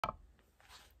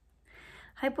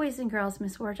Hi boys and girls,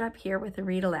 Miss Wardrop here with a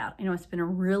read aloud. I know it's been a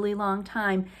really long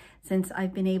time since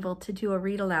I've been able to do a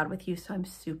read aloud with you, so I'm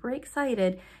super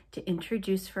excited to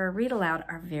introduce for a read aloud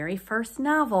our very first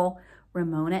novel,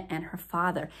 Ramona and Her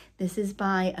Father. This is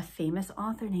by a famous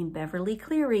author named Beverly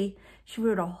Cleary. She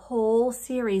wrote a whole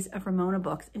series of Ramona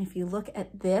books, and if you look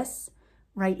at this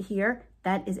right here,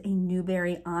 that is a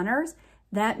Newbery Honors.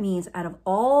 That means out of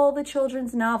all the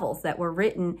children's novels that were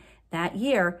written that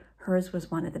year, hers was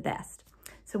one of the best.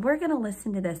 So we're going to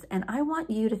listen to this, and I want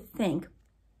you to think,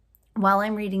 while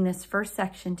I'm reading this first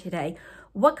section today,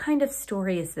 what kind of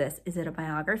story is this? Is it a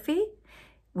biography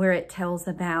where it tells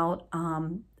about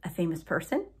a famous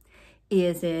person?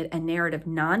 Is it a narrative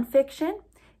nonfiction?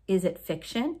 Is it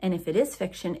fiction? And if it is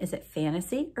fiction, is it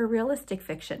fantasy or realistic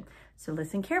fiction? So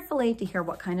listen carefully to hear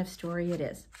what kind of story it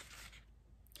is.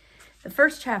 The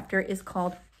first chapter is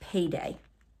called Payday.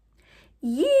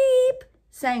 Yeep,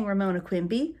 sang Ramona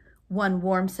Quimby one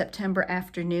warm September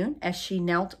afternoon as she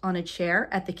knelt on a chair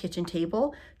at the kitchen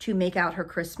table to make out her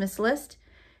Christmas list.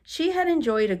 She had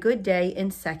enjoyed a good day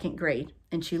in second grade,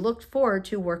 and she looked forward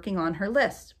to working on her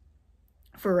list.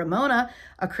 For Ramona,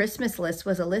 a Christmas list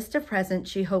was a list of presents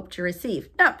she hoped to receive,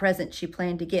 not presents she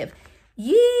planned to give.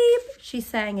 Yeep, she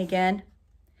sang again.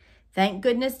 Thank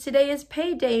goodness today is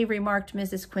payday, remarked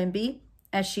Mrs. Quimby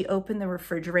as she opened the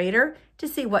refrigerator to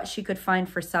see what she could find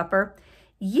for supper.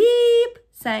 Yeep,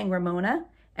 sang Ramona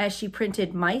as she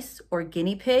printed mice or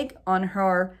guinea pig on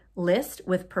her list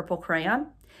with purple crayon.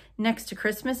 Next to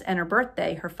Christmas and her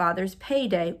birthday, her father's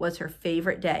payday was her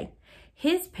favorite day.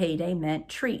 His payday meant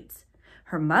treats.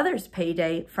 Her mother's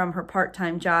payday from her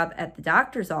part-time job at the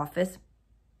doctor's office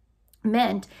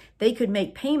meant they could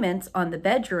make payments on the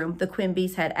bedroom the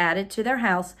Quimbys had added to their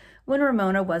house when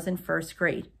Ramona was in first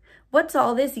grade. What's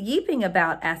all this yeeping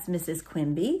about? Asked Mrs.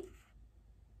 Quimby.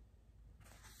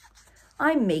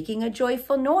 I'm making a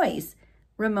joyful noise,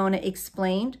 Ramona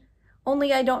explained.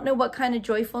 Only I don't know what kind of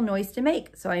joyful noise to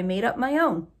make, so I made up my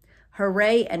own.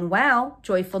 Hooray and wow,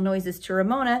 joyful noises to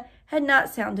Ramona, had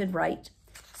not sounded right.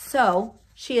 So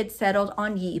she had settled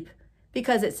on yeep,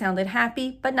 because it sounded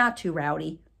happy but not too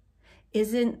rowdy.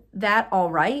 Isn't that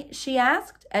all right? She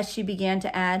asked, as she began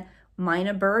to add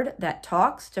Mina Bird that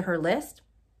talks to her list.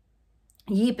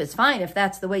 Yeep is fine if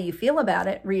that's the way you feel about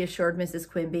it, reassured Mrs.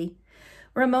 Quimby.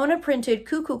 Ramona printed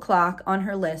cuckoo clock on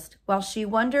her list while she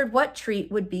wondered what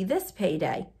treat would be this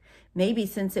payday. Maybe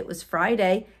since it was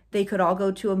Friday, they could all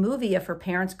go to a movie if her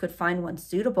parents could find one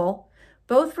suitable.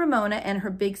 Both Ramona and her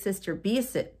big sister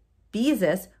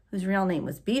Beezus, whose real name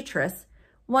was Beatrice,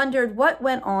 wondered what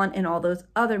went on in all those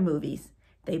other movies.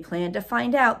 They planned to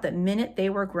find out the minute they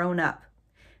were grown up.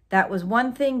 That was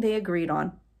one thing they agreed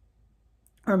on.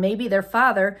 Or maybe their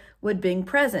father would bring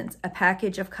presents, a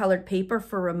package of colored paper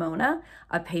for Ramona,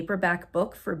 a paperback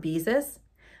book for Beezus.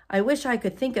 I wish I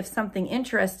could think of something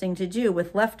interesting to do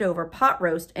with leftover pot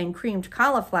roast and creamed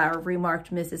cauliflower,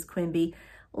 remarked Mrs. Quimby.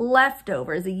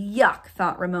 Leftovers, yuck,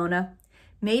 thought Ramona.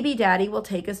 Maybe Daddy will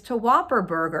take us to Whopper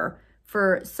Burger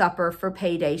for supper for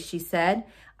payday, she said.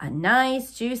 A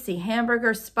nice, juicy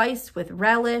hamburger spiced with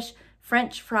relish,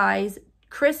 French fries,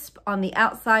 crisp on the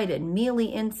outside and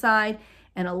mealy inside,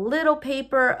 and a little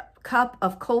paper cup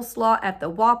of coleslaw at the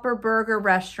Whopper Burger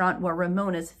restaurant were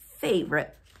Ramona's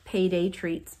favorite payday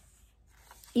treats.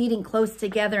 Eating close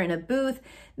together in a booth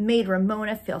made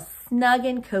Ramona feel snug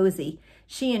and cozy.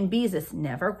 She and Beezus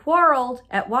never quarreled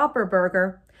at Whopper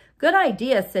Burger. Good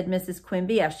idea, said Mrs.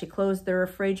 Quimby as she closed the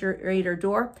refrigerator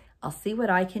door. I'll see what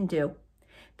I can do.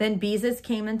 Then Beezus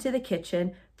came into the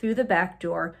kitchen through the back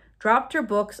door, dropped her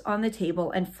books on the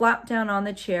table, and flopped down on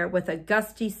the chair with a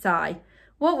gusty sigh.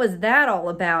 What was that all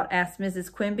about? Asked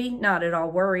Mrs. Quimby, not at all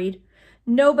worried.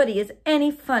 Nobody is any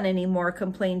fun anymore,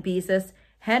 complained Beezus.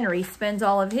 Henry spends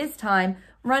all of his time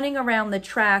running around the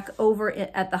track over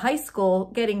at the high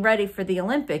school getting ready for the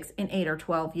Olympics in 8 or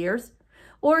 12 years.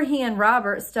 Or he and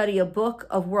Robert study a book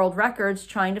of world records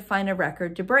trying to find a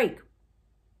record to break.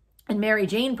 And Mary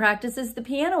Jane practices the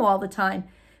piano all the time.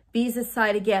 Beezus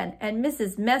sighed again, and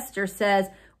Mrs. Mester says,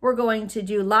 we're going to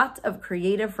do lots of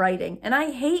creative writing, and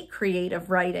I hate creative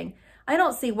writing. I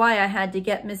don't see why I had to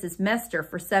get Mrs. Mester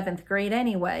for 7th grade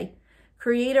anyway.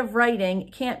 Creative writing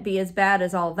can't be as bad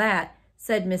as all that,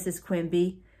 said Mrs.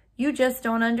 Quimby. You just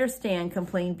don't understand,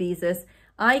 complained Beezus.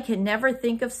 I can never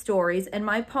think of stories, and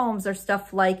my poems are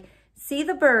stuff like, see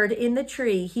the bird in the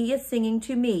tree, he is singing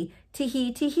to me,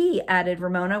 tee-hee, added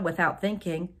Ramona without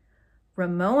thinking.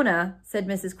 Ramona, said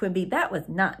Mrs. Quimby, that was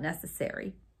not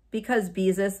necessary. Because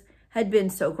Beezus had been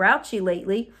so grouchy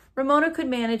lately, Ramona could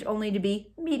manage only to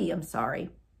be medium sorry.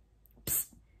 Psst.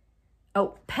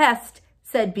 Oh, pest,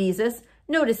 said Beezus,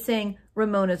 noticing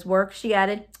Ramona's work, she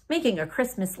added, making a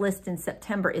Christmas list in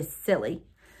September is silly.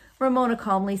 Ramona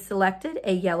calmly selected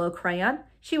a yellow crayon.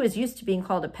 She was used to being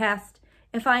called a pest.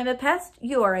 If I am a pest,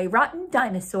 you are a rotten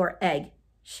dinosaur egg,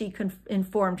 she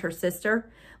informed her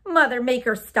sister. Mother, make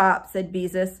her stop, said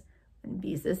Beezus. When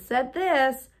Beezus said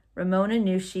this, Ramona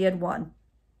knew she had won.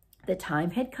 The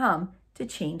time had come to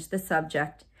change the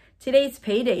subject. Today's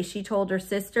payday, she told her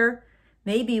sister.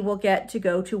 Maybe we'll get to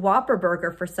go to Whopper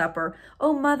Burger for supper.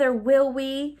 Oh, Mother, will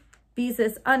we?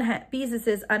 Beezus'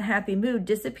 unhappy mood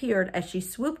disappeared as she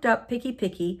swooped up Picky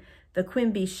Picky, the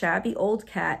Quimby's shabby old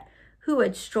cat, who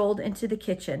had strolled into the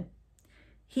kitchen.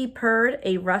 He purred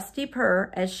a rusty purr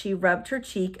as she rubbed her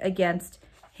cheek against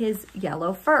his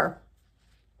yellow fur.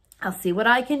 I'll see what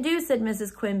I can do, said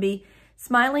Mrs. Quimby.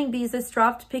 Smiling, Beezus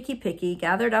dropped Picky Picky,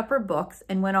 gathered up her books,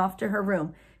 and went off to her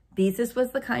room. Beezus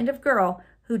was the kind of girl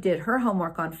who did her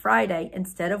homework on Friday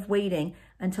instead of waiting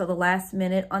until the last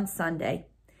minute on Sunday.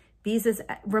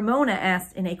 Ramona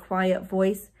asked in a quiet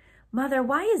voice, Mother,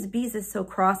 why is Beezus so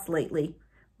cross lately?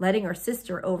 Letting her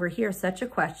sister overhear such a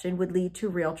question would lead to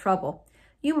real trouble.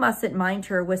 You mustn't mind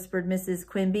her, whispered Mrs.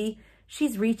 Quimby.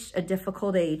 She's reached a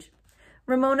difficult age.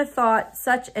 Ramona thought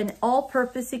such an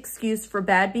all-purpose excuse for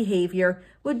bad behavior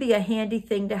would be a handy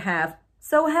thing to have.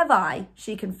 So have I,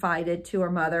 she confided to her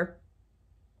mother.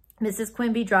 Mrs.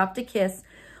 Quimby dropped a kiss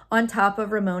on top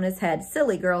of Ramona's head.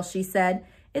 Silly girl, she said.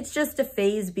 It's just a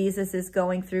phase Beezus is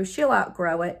going through. She'll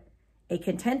outgrow it. A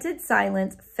contented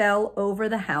silence fell over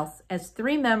the house as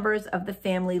 3 members of the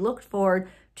family looked forward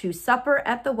to supper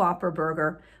at the Whopper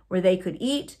Burger, where they could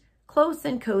eat, close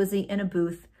and cozy in a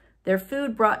booth, their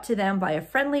food brought to them by a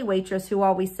friendly waitress who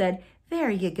always said, there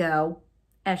you go,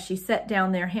 as she set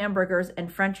down their hamburgers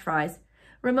and French fries.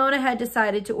 Ramona had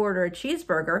decided to order a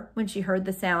cheeseburger when she heard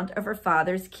the sound of her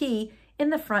father's key in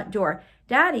the front door.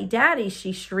 Daddy, Daddy,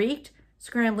 she shrieked,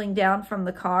 scrambling down from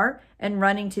the car and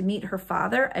running to meet her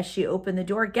father as she opened the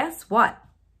door. Guess what?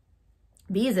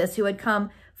 Beezus, who had come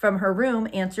from her room,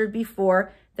 answered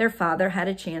before their father had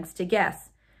a chance to guess.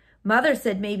 Mother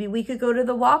said maybe we could go to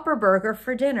the Whopper Burger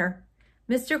for dinner.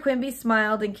 Mr. Quimby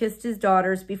smiled and kissed his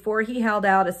daughters before he held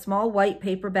out a small white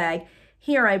paper bag.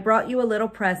 Here, I brought you a little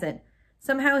present.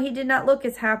 Somehow he did not look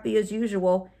as happy as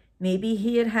usual. Maybe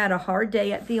he had had a hard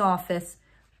day at the office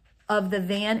of the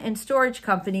van and storage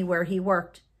company where he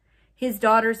worked. His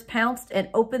daughters pounced and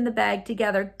opened the bag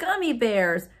together. Gummy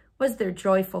bears was their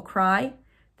joyful cry.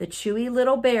 The chewy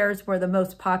little bears were the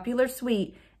most popular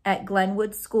sweet at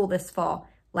Glenwood School this fall.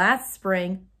 Last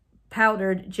spring,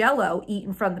 powdered Jell-O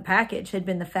eaten from the package had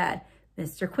been the fad.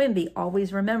 Mr. Quimby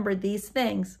always remembered these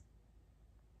things.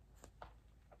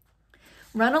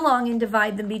 Run along and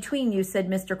divide them between you, said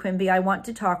Mr. Quimby. I want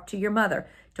to talk to your mother.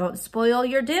 Don't spoil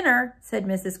your dinner, said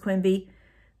Mrs. Quimby.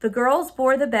 The girls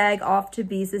bore the bag off to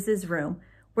Beezus's room,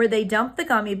 where they dumped the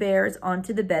gummy bears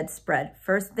onto the bedspread.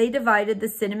 First, they divided the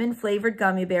cinnamon-flavored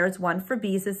gummy bears, one for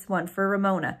Beezus, one for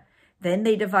Ramona. Then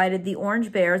they divided the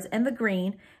orange bears and the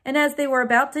green, and as they were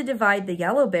about to divide the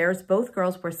yellow bears, both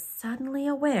girls were suddenly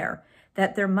aware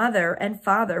that their mother and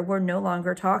father were no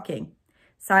longer talking.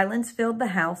 Silence filled the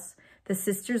house. The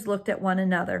sisters looked at one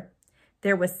another.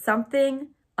 There was something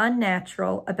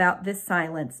unnatural about this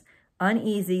silence.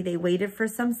 Uneasy, they waited for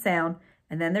some sound,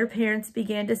 and then their parents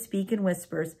began to speak in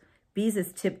whispers.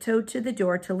 Beezus tiptoed to the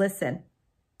door to listen.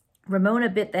 Ramona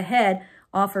bit the head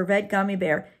off her red gummy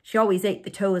bear. She always ate the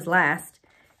toes last.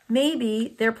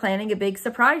 Maybe they're planning a big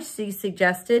surprise, she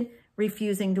suggested,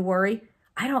 refusing to worry.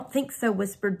 I don't think so,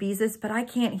 whispered Beezus, but I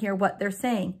can't hear what they're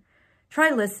saying. Try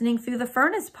listening through the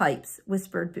furnace pipes,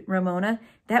 whispered Ramona.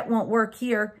 That won't work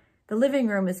here. The living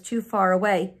room is too far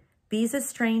away. Beezus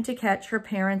strained to catch her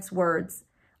parents' words.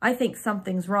 I think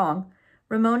something's wrong.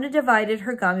 Ramona divided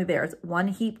her gummy bears, one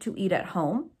heap to eat at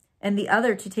home, and the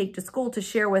other to take to school to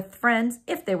share with friends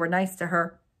if they were nice to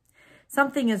her.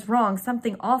 Something is wrong,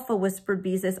 something awful, whispered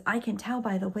Beezus. I can tell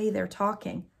by the way they're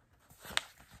talking.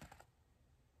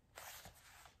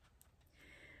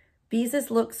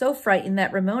 Beezus looked so frightened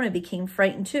that Ramona became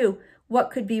frightened too. What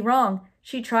could be wrong?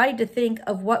 She tried to think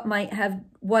of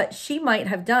what she might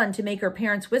have done to make her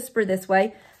parents whisper this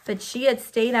way, but she had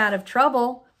stayed out of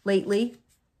trouble lately.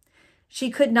 She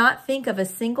could not think of a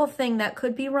single thing that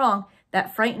could be wrong.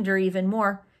 That frightened her even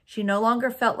more. She no longer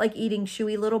felt like eating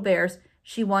chewy little bears.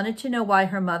 She wanted to know why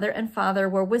her mother and father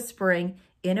were whispering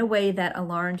in a way that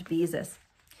alarmed Beezus.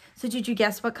 So did you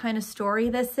guess what kind of story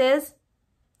this is?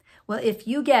 Well, if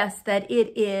you guess that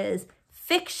it is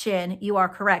fiction, you are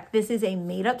correct. This is a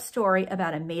made-up story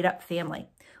about a made-up family.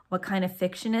 What kind of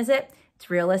fiction is it? It's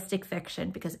realistic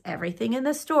fiction because everything in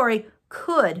the story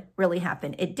could really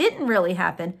happen. It didn't really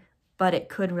happen, but it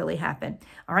could really happen.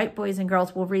 All right, boys and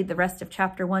girls, we'll read the rest of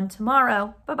chapter 1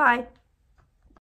 tomorrow. Bye-bye.